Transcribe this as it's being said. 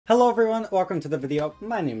Hello everyone, welcome to the video.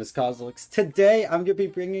 My name is Cosolix. Today I'm going to be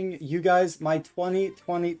bringing you guys my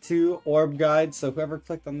 2022 orb guide. So whoever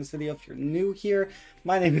clicked on this video, if you're new here,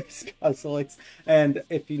 my name is Cosolix. And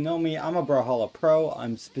if you know me, I'm a Brawlhalla pro.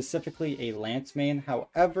 I'm specifically a lance main.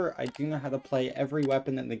 However, I do know how to play every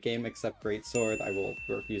weapon in the game except greatsword. I will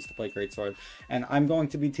refuse to play greatsword. And I'm going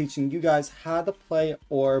to be teaching you guys how to play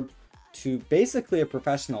orb to basically a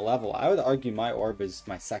professional level. I would argue my orb is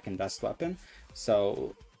my second best weapon.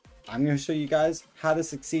 So I'm going to show you guys how to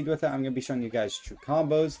succeed with it. I'm going to be showing you guys true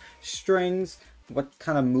combos, strings, what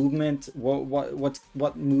kind of movement,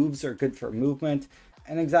 what moves are good for movement,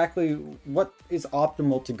 and exactly what is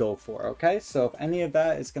optimal to go for, okay? So if any of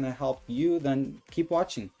that is going to help you, then keep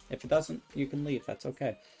watching. If it doesn't, you can leave. That's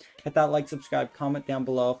okay. Hit that like, subscribe, comment down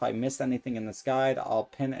below. If I missed anything in this guide, I'll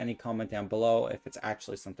pin any comment down below if it's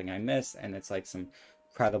actually something I missed and it's like some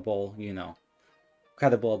credible,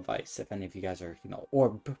 credible advice, if any of you guys are,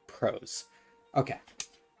 orb pros. Okay,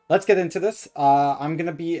 let's get into this. I'm going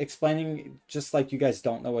to be explaining, just like you guys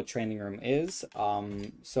don't know what training room is.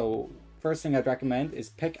 So first thing I'd recommend is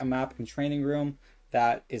pick a map in training room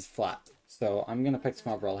that is flat. So I'm going to pick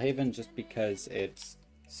Small Brawlhaven just because it's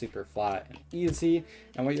super flat and easy.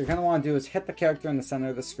 And what you're going to want to do is hit the character in the center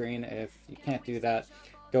of the screen. If you can't do that,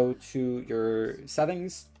 go to your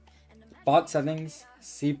settings, bot settings,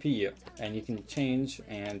 CPU, and you can change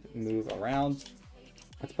and move around.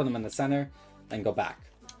 Let's put them in the center and go back.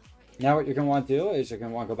 Now what you're going to want to do is you're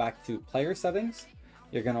going to want to go back to player settings.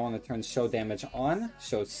 You're going to want to turn show damage on,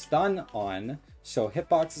 show stun on, show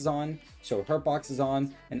hitboxes on, show hurtboxes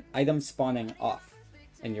on, and item spawning off.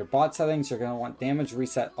 In your bot settings, you're going to want damage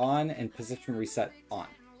reset on and position reset on.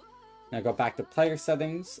 Now go back to player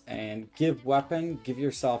settings and give weapon, give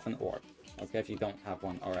yourself an orb, okay, if you don't have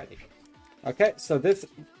one already. Okay, so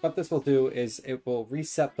what this will do is it will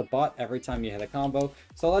reset the bot every time you hit a combo.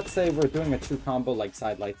 So let's say we're doing a true combo like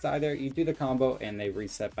side light sider. You do the combo and they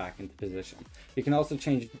reset back into position. You can also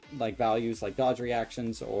change like values like dodge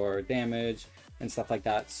reactions or damage and stuff like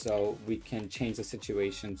that. So we can change the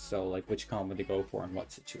situation. So like which combo to go for in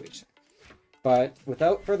what situation. But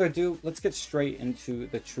without further ado, let's get straight into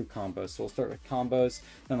the true combos. So we'll start with combos,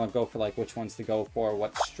 then I'll go for like which ones to go for,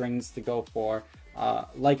 what strings to go for.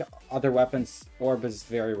 Like other weapons, orb is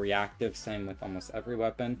very reactive, same with almost every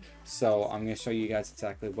weapon. So I'm going to show you guys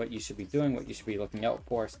exactly what you should be doing, what you should be looking out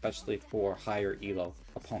for, especially for higher elo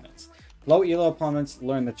opponents. Low elo opponents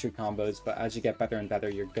learn the true combos, but as you get better and better,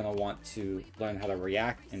 you're going to want to learn how to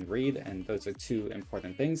react and read, and those are two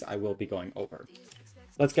important things I will be going over.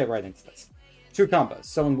 Let's get right into this. True combos.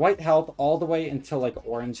 So in white health, all the way until like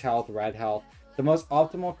orange health, red health, the most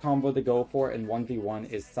optimal combo to go for in 1v1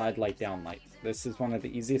 is side light, down light. This is one of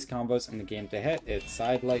the easiest combos in the game to hit. It's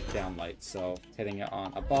side light, down light. So hitting it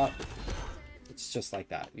on a bot, it's just like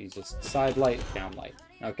that. You just side light, down light.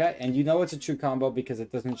 Okay, and you know it's a true combo because it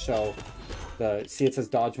doesn't show see it says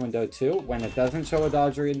dodge window too. When it doesn't show a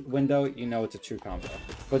dodge window, you know it's a true combo.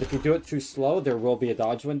 But if you do it too slow, there will be a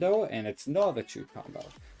dodge window and it's not a true combo.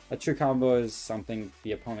 A true combo is something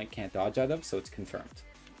the opponent can't dodge out of, so it's confirmed.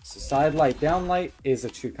 So side light, down light is a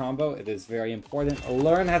true combo. It is very important.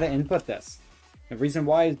 Learn how to input this. The reason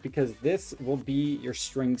why is because this will be your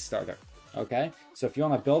string starter. Okay, so if you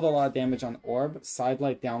want to build a lot of damage on orb, side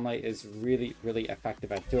light, down light is really, really effective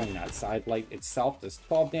at doing that. Side light itself does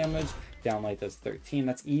 12 damage, down light does 13.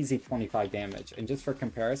 That's easy 25 damage. And just for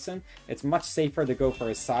comparison, it's much safer to go for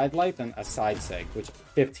a side light than a side sig, which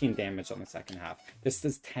 15 damage on the second half. This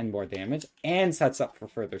does 10 more damage and sets up for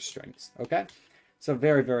further strings. Okay, so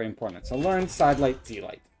very, very important. So learn side light, Z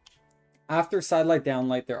light. After side light, down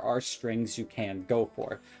light, there are strings you can go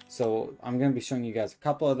for. So I'm going to be showing you guys a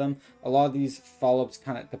couple of them. A lot of these follow-ups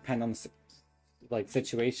kind of depend on the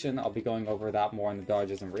situation. I'll be going over that more in the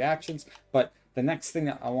dodges and reactions. But the next thing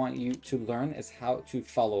that I want you to learn is how to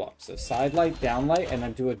follow up. So side light, down light, and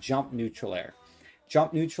then do a jump neutral air.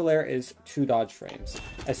 Jump neutral air is 2 dodge frames.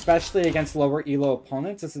 Especially against lower elo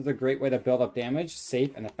opponents, this is a great way to build up damage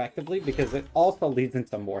safe and effectively because it also leads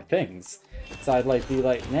into more things. Side light, D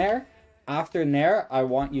light, nair. After nair, I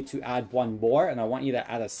want you to add one more, and I want you to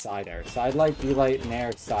add a side air. Side light, D light,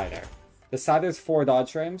 nair, side air. The side air is 4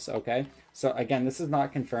 dodge frames, okay? So again, this is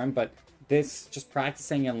not confirmed, but this, just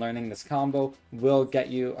practicing and learning this combo will get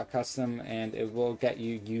you accustomed and it will get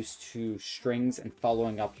you used to strings and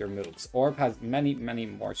following up your moves. Orb has many, many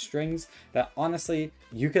more strings that honestly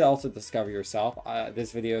you could also discover yourself.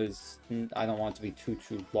 This video is, I don't want it to be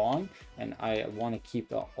too long and I want to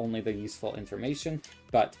keep only the useful information.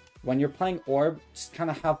 But when you're playing Orb, just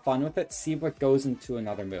kind of have fun with it. See what goes into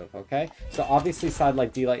another move, okay? So obviously Side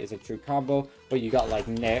Light D-Light is a true combo, but you got like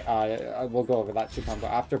Nair, we'll go over that true combo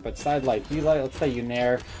after, but Side Light D-Light, let's say you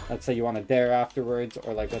Nair, let's say you want to Dare afterwards,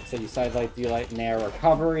 or like let's say you Side Light D-Light, Nair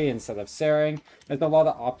Recovery instead of Saring. There's a lot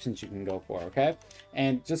of options you can go for, okay?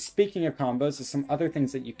 And just speaking of combos, there's some other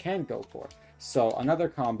things that you can go for. So another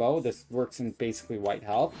combo, this works in basically white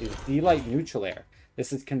health, is D-Light Neutral Air.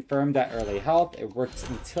 This is confirmed at early health. It works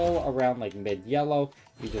until around like mid-yellow.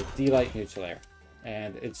 You just D-Light Neutral Air.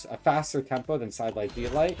 And it's a faster tempo than Side Light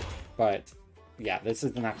D-Light, but yeah, this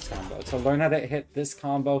is the next combo. So learn how to hit this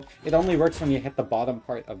combo. It only works when you hit the bottom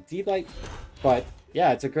part of D-Light, but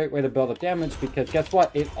yeah, it's a great way to build up damage because guess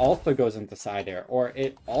what? It also goes into side air, or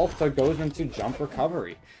it also goes into jump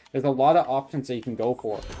recovery. There's a lot of options that you can go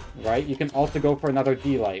for, right? You can also go for another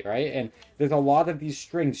D-Light, right? And there's a lot of these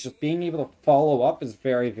strings. Just being able to follow up is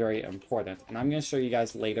very, very important. And I'm going to show you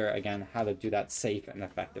guys later, again, how to do that safe and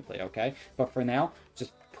effectively, okay? But for now,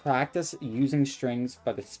 just practice using strings,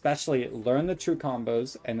 but especially learn the true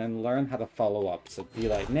combos and then learn how to follow up. So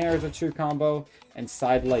D-Light Nair is a true combo and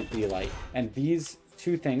Side Light D-Light. And these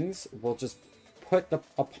two things will just put the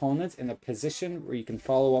opponent in a position where you can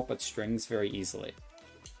follow up with strings very easily.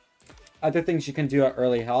 Other things you can do at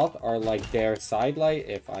early health are like Dare Side Light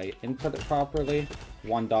if I input it properly.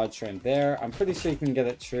 One dodge turn there. I'm pretty sure you can get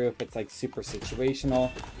it true if it's like super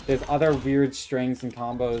situational. There's other weird strings and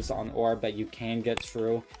combos on Orb that you can get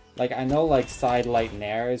true. Like I know like Side Light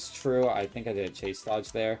Nair is true. I think I did a chase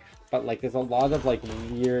dodge there. But like there's a lot of like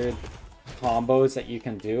weird combos that you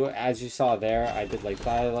can do. As you saw there, I did like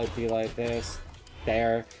Side Light, D-Light this,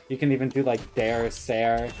 Dare. You can even do like Dare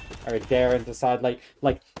Sair or Dare into Side Light.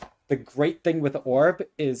 Like the great thing with Orb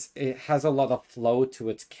is it has a lot of flow to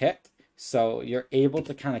its kit. So you're able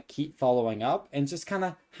to kind of keep following up and just kind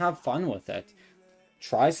of have fun with it.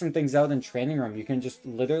 Try some things out in training room. You can just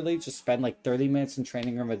literally just spend like 30 minutes in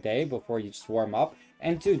training room a day before you just warm up.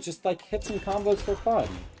 And dude, just like hit some combos for fun.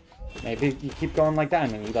 Maybe you keep going like that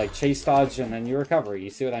and then you like chase dodge and then you recover. You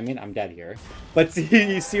see what I mean? I'm dead here. But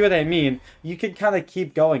you see what I mean? You can kind of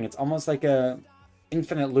keep going. It's almost like a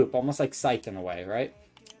infinite loop, almost like Scythe in a way, right?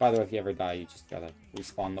 By the way, if you ever die, you just gotta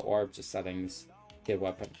respawn the orb, just settings, get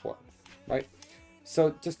weapon for, right?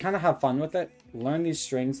 So just kind of have fun with it. Learn these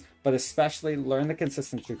strings, but especially learn the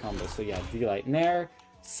consistent true combos. So yeah, D-Light Nair,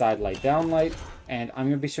 Side Light Down Light, and I'm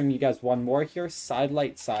gonna be showing you guys one more here, Side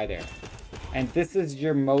Light Side Air. And this is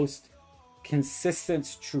your most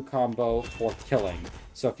consistent true combo for killing.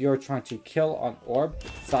 So if you're trying to kill on Orb,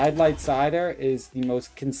 Side Light Side Air is the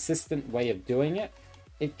most consistent way of doing it.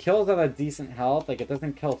 It kills at a decent health, like it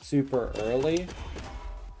doesn't kill super early.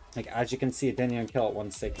 Like as you can see, it didn't even kill at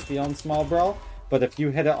 160 on Small Brawl. But if you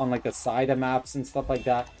hit it on like the side of maps and stuff like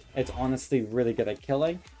that, it's honestly really good at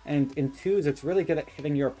killing. And in twos, it's really good at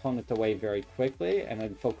hitting your opponent away very quickly and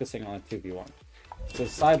then focusing on a 2v1. So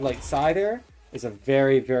Side Light Side Air is a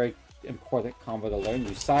very, very important combo to learn.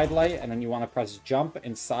 You Side Light and then you want to press jump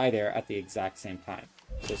and Side Air at the exact same time.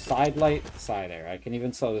 So Side Light, Side Air. I can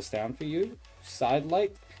even slow this down for you. Side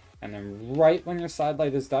Light, and then right when your Side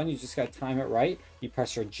Light is done, you just got to time it right. You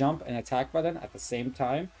press your jump and attack button at the same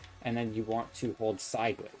time, and then you want to hold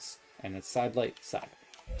sideways. And it's Side Light, Side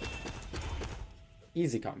Air.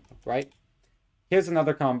 Easy combo, right? Here's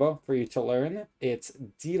another combo for you to learn. It's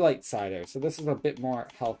D-Light Side Air. So this is a bit more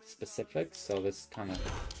health specific, so this kind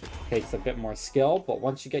of takes a bit more skill, but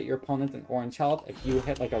once you get your opponent in orange health, if you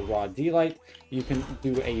hit like a raw D-Light, you can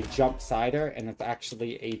do a jump Side Air, and it's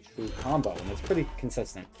actually a true combo, and it's pretty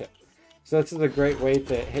consistent too. So this is a great way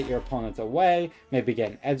to hit your opponent away, maybe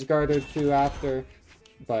get an edge guard or two after,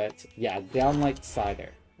 but yeah, Downlight Side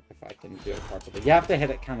Air, if I can do it properly. You have to hit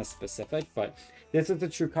it kind of specific, but this is a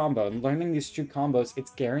true combo, and learning these true combos,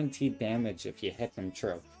 it's guaranteed damage if you hit them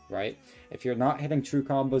true, right? If you're not hitting true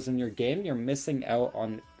combos in your game, you're missing out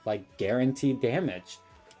on like guaranteed damage,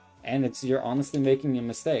 and you're honestly making a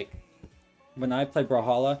mistake. When I play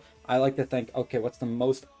Brawlhalla, I like to think, okay, what's the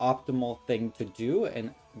most optimal thing to do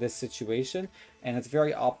in this situation? And it's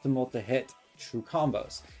very optimal to hit true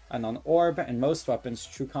combos. And on Orb and most weapons,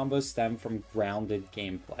 true combos stem from grounded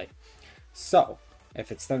gameplay. So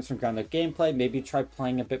if it stems from grounded gameplay, maybe try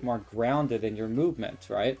playing a bit more grounded in your movement,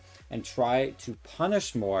 right? And try to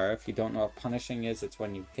punish more. If you don't know what punishing is, it's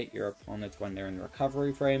when you hit your opponent when they're in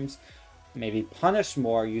recovery frames. Maybe punish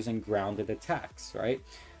more using grounded attacks, right?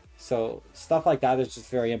 So stuff like that is just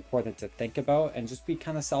very important to think about, and just be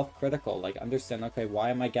kind of self-critical. Like understand, okay, why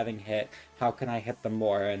am I getting hit? How can I hit them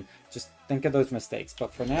more? And just think of those mistakes.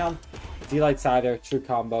 But for now, D-Light Side Air, true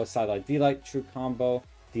combo. Side Light D-Light, true combo.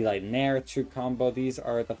 D-Light Nair, true combo. These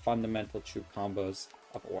are the fundamental true combos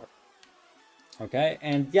of orb. Okay,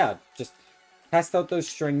 and yeah, just test out those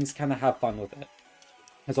strings, kind of have fun with it.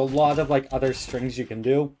 There's a lot of like other strings you can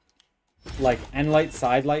do. Like end light,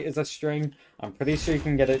 side light is a string. I'm pretty sure you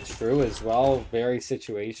can get it true as well, very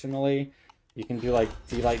situationally. You can do like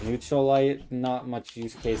D-light, neutral light. Not much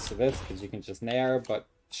use case for this because you can just nair, but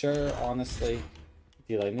sure, honestly.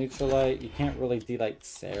 D-light, neutral light. You can't really D-light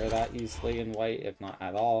Sarah that easily in white, if not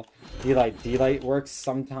at all. D-light, D-light works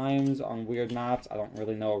sometimes on weird maps. I don't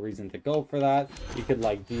really know a reason to go for that. You could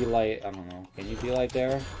like D-light, I don't know. Can you D-light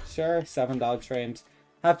there? Sure, 7 dodge frames.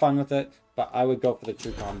 Have fun with it, but I would go for the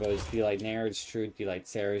true combos. D-light nair is true, D-light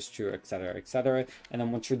Sarah is true, etc, etc. And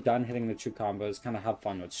then once you're done hitting the true combos, kind of have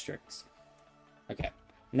fun with strings. Okay.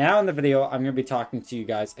 Now in the video, I'm going to be talking to you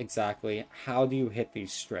guys exactly how do you hit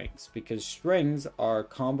these strings, because strings are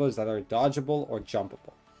combos that are dodgeable or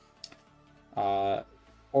jumpable,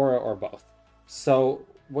 or both. So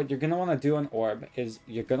what you're going to want to do in orb is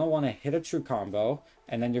you're going to want to hit a true combo,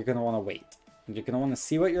 and then you're going to want to wait. And you're going to want to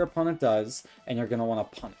see what your opponent does, and you're going to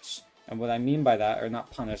want to punish. And what I mean by that, or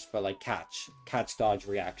not punish, but like catch dodge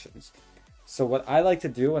reactions. So what I like to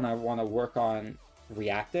do when I want to work on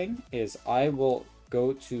reacting is I will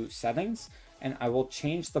go to settings and I will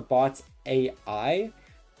change the bot's AI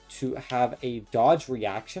to have a dodge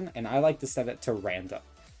reaction, and I like to set it to random.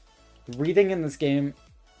 Reading in this game,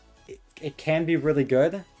 it can be really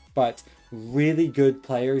good, but really good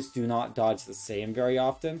players do not dodge the same very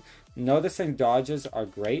often. Noticing dodges are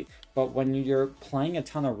great, but when you're playing a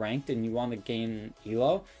ton of ranked and you want to gain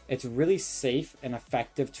elo, it's really safe and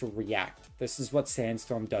effective to react. This is what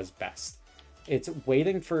Sandstorm does best. It's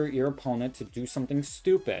waiting for your opponent to do something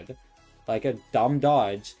stupid, like a dumb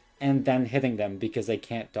dodge, and then hitting them because they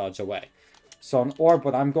can't dodge away. So on orb,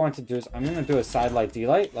 what I'm going to do is I'm going to do a side light,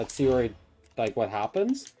 D-light. Let's see where, like, what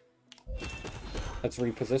happens. Let's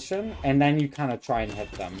reposition, and then you kind of try and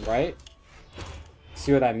hit them, right?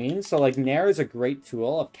 See what I mean? So like nair is a great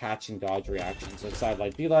tool of catching dodge reactions. So side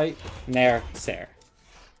light, D-light, nair, Sair.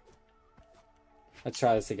 Let's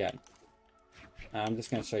try this again. I'm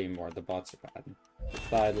just going to show you more. The bots are bad.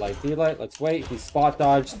 Side light, D-light. Let's wait. He spot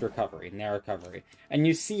dodged, recovery, nair, recovery. And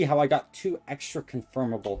you see how I got 2 extra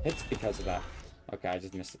confirmable hits because of that. Okay, I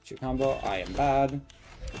just missed the 2 combo. I am bad.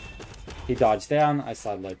 He dodged down. I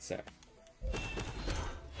side light, Sair.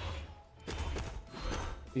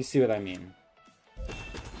 You see what I mean?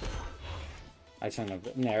 I shouldn't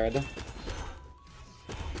have nared.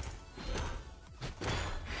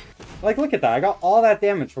 Like, look at that. I got all that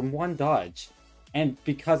damage from 1 dodge. And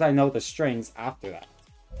because I know the strings after that.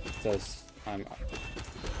 So,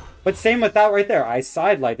 but same with that right there. I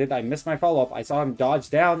side-lighted. I missed my follow-up. I saw him dodge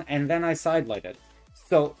down, and then I side-lighted.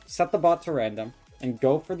 So, set the bot to random, and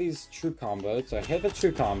go for these true combos. So, I hit the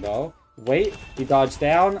true combo. Wait. He dodged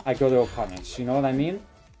down. I go to a punish. You know what I mean?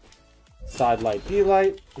 Side light,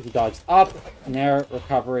 D-light. He dodged up. Nair,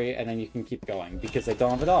 recovery, and then you can keep going, because they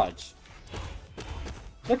don't have a dodge.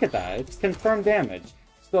 Look at that. It's confirmed damage.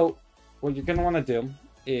 So, what you're going to want to do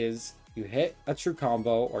is you hit a true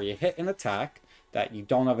combo or you hit an attack that you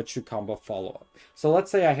don't have a true combo follow-up. So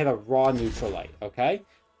let's say I hit a raw neutral light, okay?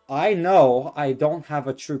 I know I don't have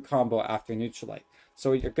a true combo after neutral light.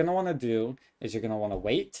 So what you're going to want to do is you're going to want to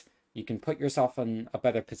wait. You can put yourself in a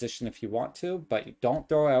better position if you want to, but you don't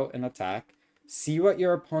throw out an attack. See what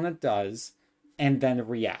your opponent does and then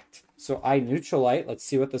react. So I neutral light. Let's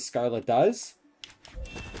see what the Scarlet does.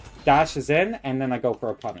 Dashes in, and then I go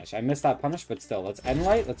for a punish. I missed that punish, but still, let's end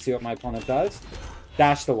light. Let's see what my opponent does.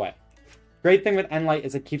 Dashed away. Great thing with end light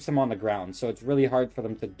is it keeps them on the ground, so it's really hard for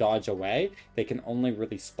them to dodge away. They can only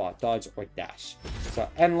really spot dodge or dash. So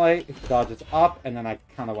end light, dodges up, and then I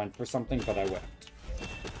kind of went for something, but I whipped.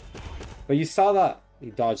 But you saw that.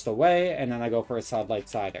 He dodged away, and then I go for a side light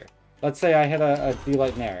sider. Let's say I hit a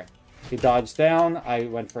D-light nair. He dodged down. I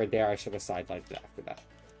went for a dare. I should have side lighted after that.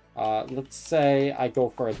 Let's say I go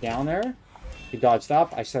for a down air. He dodged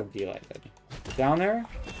up. I should have D-lighted. Down air.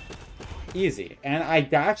 Easy. And I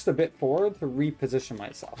dashed a bit forward to reposition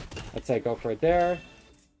myself. Let's say I go for a dare.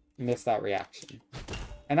 Miss that reaction.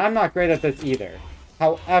 And I'm not great at this either.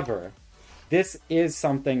 However, this is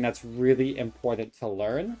something that's really important to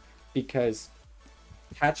learn, because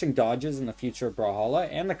catching dodges in the future of Brawlhalla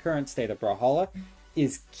and the current state of Brawlhalla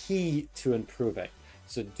is key to improving.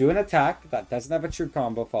 So do an attack that doesn't have a true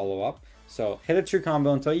combo follow-up. So hit a true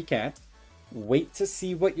combo until you can't. Wait to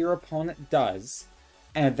see what your opponent does,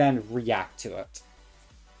 and then react to it.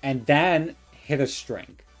 And then hit a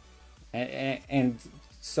string. And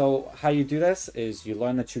so how you do this is you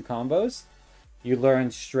learn the true combos. You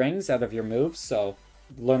learn strings out of your moves. So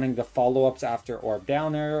learning the follow-ups after orb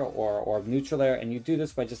down air or orb neutral air, and you do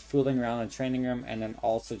this by just fooling around in training room and then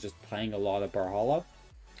also just playing a lot of Brawlhalla.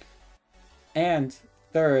 And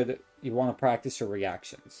third, you want to practice your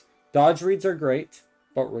reactions. Dodge reads are great,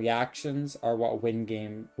 but reactions are what win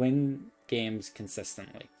games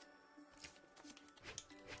consistently.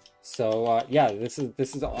 So yeah, this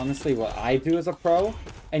is honestly what I do as a pro,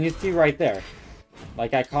 and you see right there,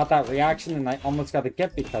 like I caught that reaction and I almost got a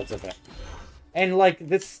get because of it. And like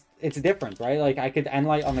this, it's different, right? Like I could end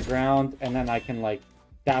light on the ground and then I can like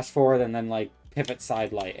dash forward and then like pivot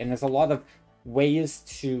side light. And there's a lot of ways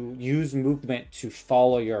to use movement to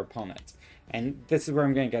follow your opponent. And this is where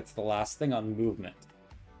I'm going to get to the last thing on movement.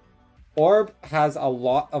 Orb has a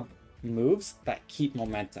lot of moves that keep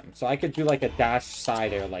momentum. So I could do like a dash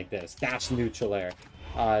side air like this, dash neutral air,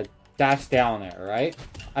 dash down air, right?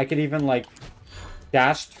 I could even like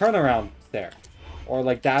dash turnaround there, or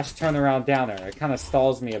like dash turnaround down air. It kind of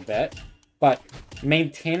stalls me a bit, but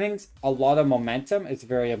maintaining a lot of momentum is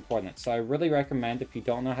very important. So I really recommend, if you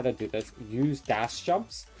don't know how to do this, use dash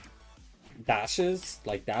jumps, dashes,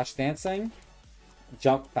 like dash dancing,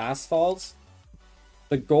 jump fast falls.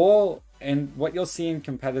 The goal, and what you'll see in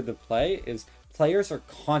competitive play, is players are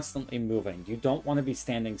constantly moving. You don't want to be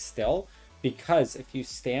standing still, because if you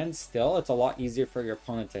stand still, it's a lot easier for your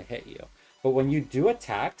opponent to hit you. But when you do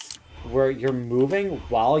attacks where you're moving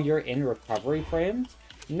while you're in recovery frames,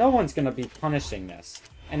 no one's going to be punishing this.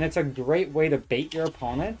 And it's a great way to bait your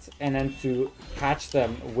opponent and then to catch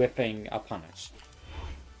them whipping a punish.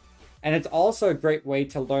 And it's also a great way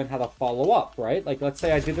to learn how to follow up, right? Like, let's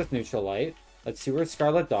say I do this neutral light. Let's see where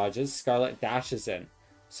Scarlet dodges. Scarlet dashes in.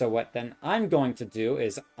 So what then I'm going to do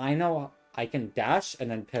is, I know I can dash and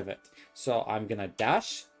then pivot. So I'm going to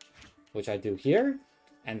dash, which I do here.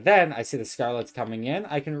 And then I see the Scarlet's coming in.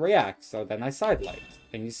 I can react. So then I side light.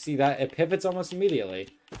 And you see that it pivots almost immediately.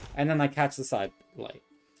 And then I catch the side light.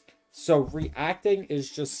 So reacting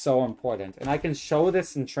is just so important. And I can show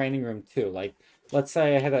this in training room too. Like, let's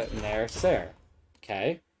say I hit a Nair Sair.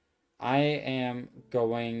 Okay. I am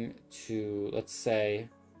going to, let's say,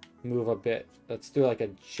 move a bit. Let's do like a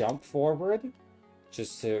jump forward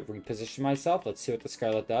just to reposition myself. Let's see what the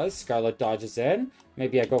Scarlet does. Scarlet dodges in.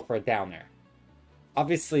 Maybe I go for a down air.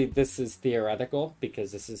 Obviously, this is theoretical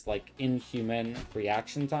because this is like inhuman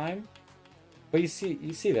reaction time. But you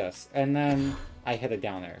see this. And then I hit a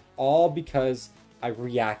down air. All because I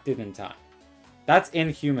reacted in time. That's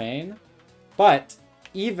inhumane. But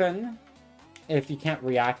even if you can't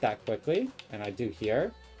react that quickly, and I do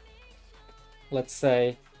here, let's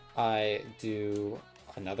say I do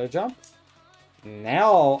another jump.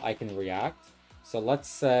 Now I can react. So let's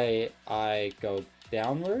say I go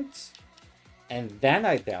downwards, and then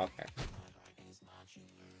I down air.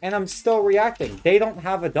 And I'm still reacting. They don't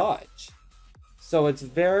have a dodge. So it's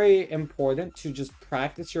very important to just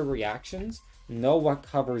practice your reactions, know what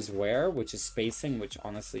covers where, which is spacing, which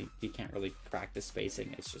honestly, you can't really practice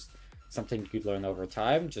spacing. It's just something you learn over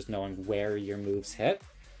time, just knowing where your moves hit.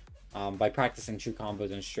 By practicing true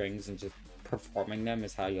combos and strings and just performing them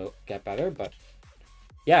is how you'll get better. But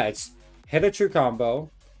yeah, it's hit a true combo,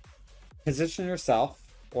 position yourself,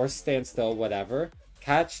 or stand still, whatever,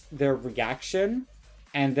 catch their reaction,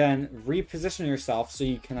 and then reposition yourself so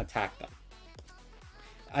you can attack them.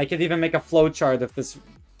 I could even make a flow chart if this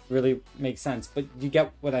really makes sense, but you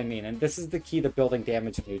get what I mean. And this is the key to building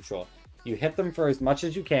damage neutral. You hit them for as much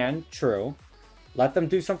as you can, true. Let them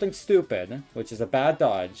do something stupid, which is a bad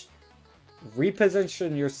dodge.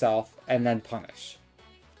 Reposition yourself, and then punish.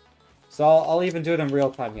 So I'll even do it in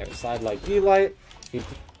real time here. Side light, D light,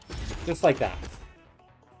 just like that.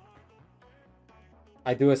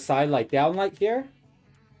 I do a side light, down light here.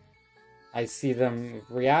 I see them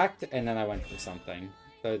react, and then I went for something.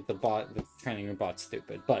 The training room bot's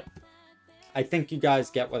stupid, but I think you guys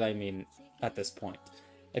get what I mean at this point.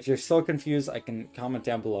 If you're still confused, I can comment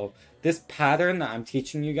down below. This pattern that I'm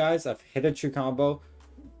teaching you guys of hit a true combo,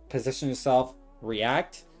 position yourself,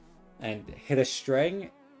 react, and hit a string,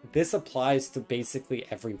 this applies to basically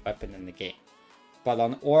every weapon in the game. But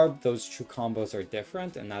on Orb, those true combos are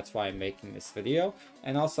different, and that's why I'm making this video.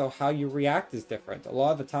 And also, how you react is different. A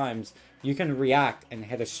lot of the times, you can react and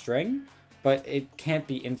hit a string, but it can't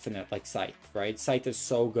be infinite like Scythe, right? Scythe is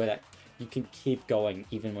so good at, you can keep going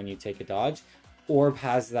even when you take a dodge. Orb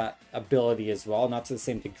has that ability as well, not to the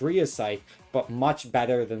same degree as Scythe, but much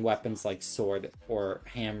better than weapons like Sword or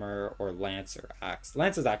Hammer or Lance or Axe.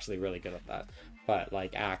 Lance is actually really good at that, but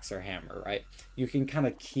like Axe or Hammer, right? You can kind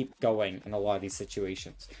of keep going in a lot of these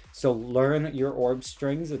situations. So learn your Orb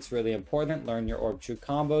strings, it's really important. Learn your Orb true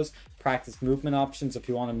combos, practice movement options. If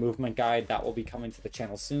you want a movement guide, that will be coming to the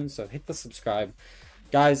channel soon, so hit the subscribe.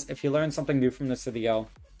 Guys, if you learned something new from this video,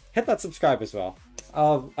 hit that subscribe as well.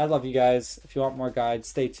 I love you guys. If you want more guides,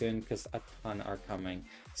 stay tuned because a ton are coming.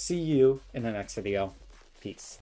 See you in the next video. Peace.